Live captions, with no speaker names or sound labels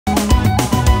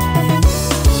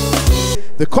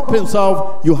the cop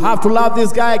himself. You have to love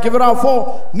this guy. Give it up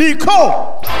for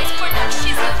Nico.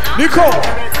 Nico.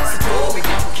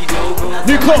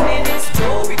 Nico.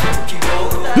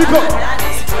 Nico.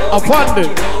 Afande.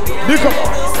 Nico.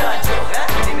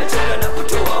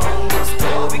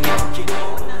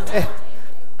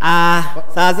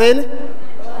 Sazen.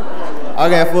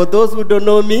 Okay, for those who don't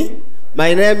know me,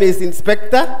 my name is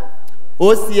Inspector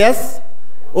OCS,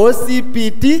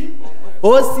 OCPT,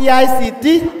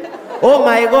 OCICT. Oh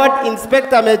my God,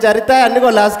 Inspector Major Retired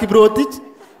Nicholas Kiprotich.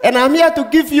 And I'm here to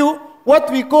give you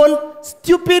what we call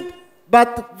stupid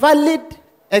but valid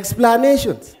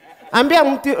explanations. I'm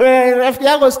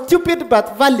here stupid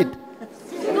but valid.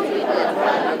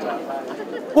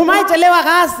 Umechelewa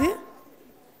kazi?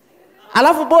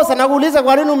 Alafu boss anakuuliza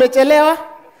kwa nini umechelewa?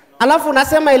 Alafu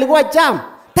unasema ilikuwa jam.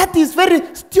 That is very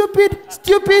stupid,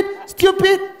 stupid,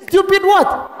 stupid, stupid what?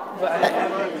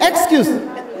 Excuse.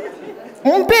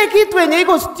 Mpe kitu yenye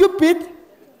iko stupid,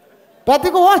 but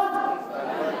iko what?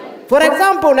 For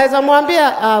example, unaweza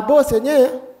mwambia boss yenyewe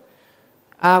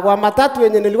kwa matatu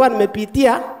yenye nilikuwa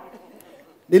nimepitia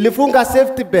nilifunga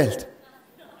safety belt.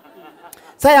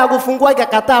 Sasa ya kufungua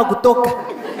ikakataa kutoka.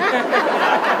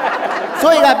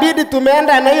 So ikabidi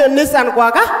tumeenda na hiyo Nissan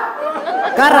kwa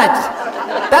garage.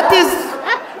 That is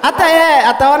hata yeye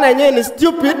ataona yenyewe ni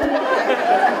stupid,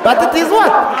 but it is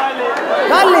what?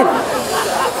 Valid.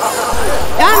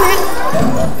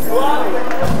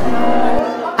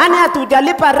 Yani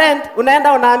hatujalipa rent,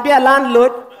 unaenda unaambia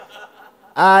landlord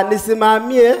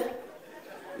nisimamie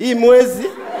hii mwezi,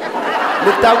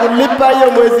 nitakulipa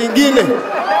hiyo mwezi ingine.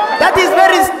 That is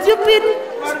very stupid,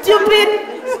 stupid,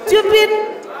 stupid.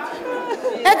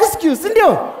 Excuse,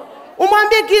 ndio?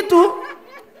 Umwambie kitu,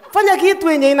 fanya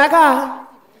kitu yenye inakaa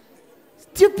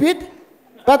stupid,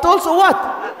 but also what?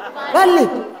 Valid.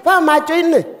 Vaa macho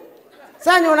nne.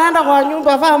 Sasa unaenda kwa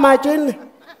nyumba, vaa macho nne.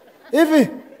 Hivi.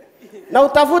 Na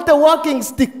utafute walking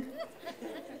stick.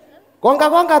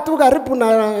 Gonga tu karibu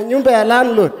na nyumba ya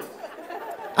landlord.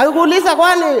 Akikuuliza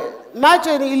kwani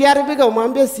macho iliharibika,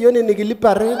 umwambie sioni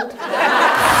nikilipa rent.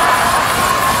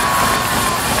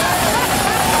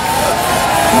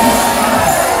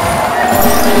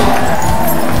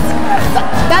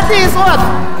 That is what?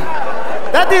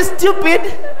 That is stupid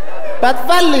but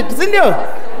valid, sindio?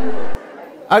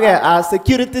 Okay,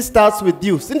 security starts with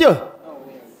you, sindio?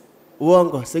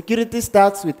 Uongo. Security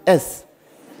starts with S.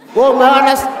 Oh,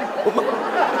 man.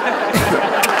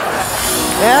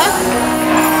 Yeah?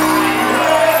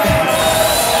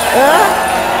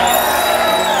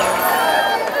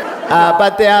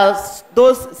 But there are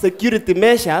those security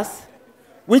measures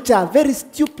which are very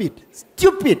stupid.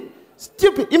 Stupid.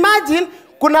 Stupid. Imagine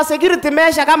kuna security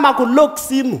measure kama kulock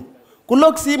simu.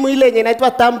 Kulock simu ile yenye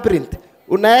inaitwa thumbprint.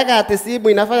 Unaweka ati simu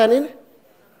inafanya nini?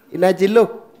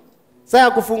 Inajilock.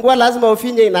 Sasa kufungua lazima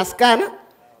ufinye inaskana,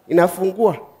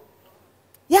 inafungua.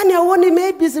 Yani auoni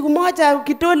maybe siku moja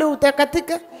kidole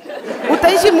utakatika,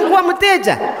 utaishi mkuu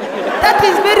mteja. That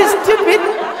is very stupid.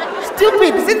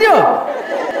 Stupid, si ndio?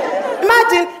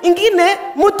 Imagine ingine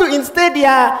mtu instead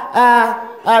ya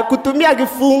kutumia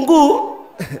kifungu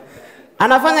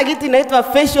anafanya kitu inaitwa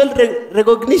facial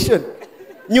recognition.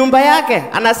 Nyumba yake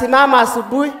anasimama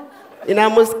asubuhi,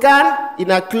 inamuscan,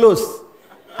 ina close.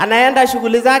 Anaenda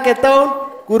shughuli zake town,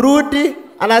 kurudi,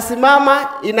 anasimama,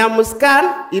 inamuscan,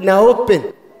 ina open.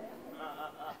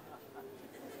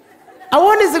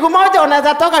 Awoni siku moja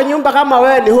unaweza toka nyumba kama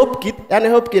wewe ni hope kid, yani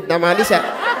hope kid namaanisha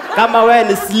kama wewe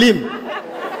ni slim.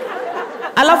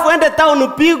 Alafu ende town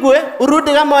upigwe,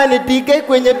 urudi kama wewe ni DK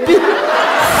kwenye pit.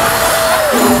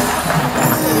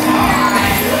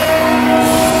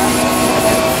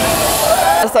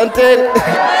 Asante.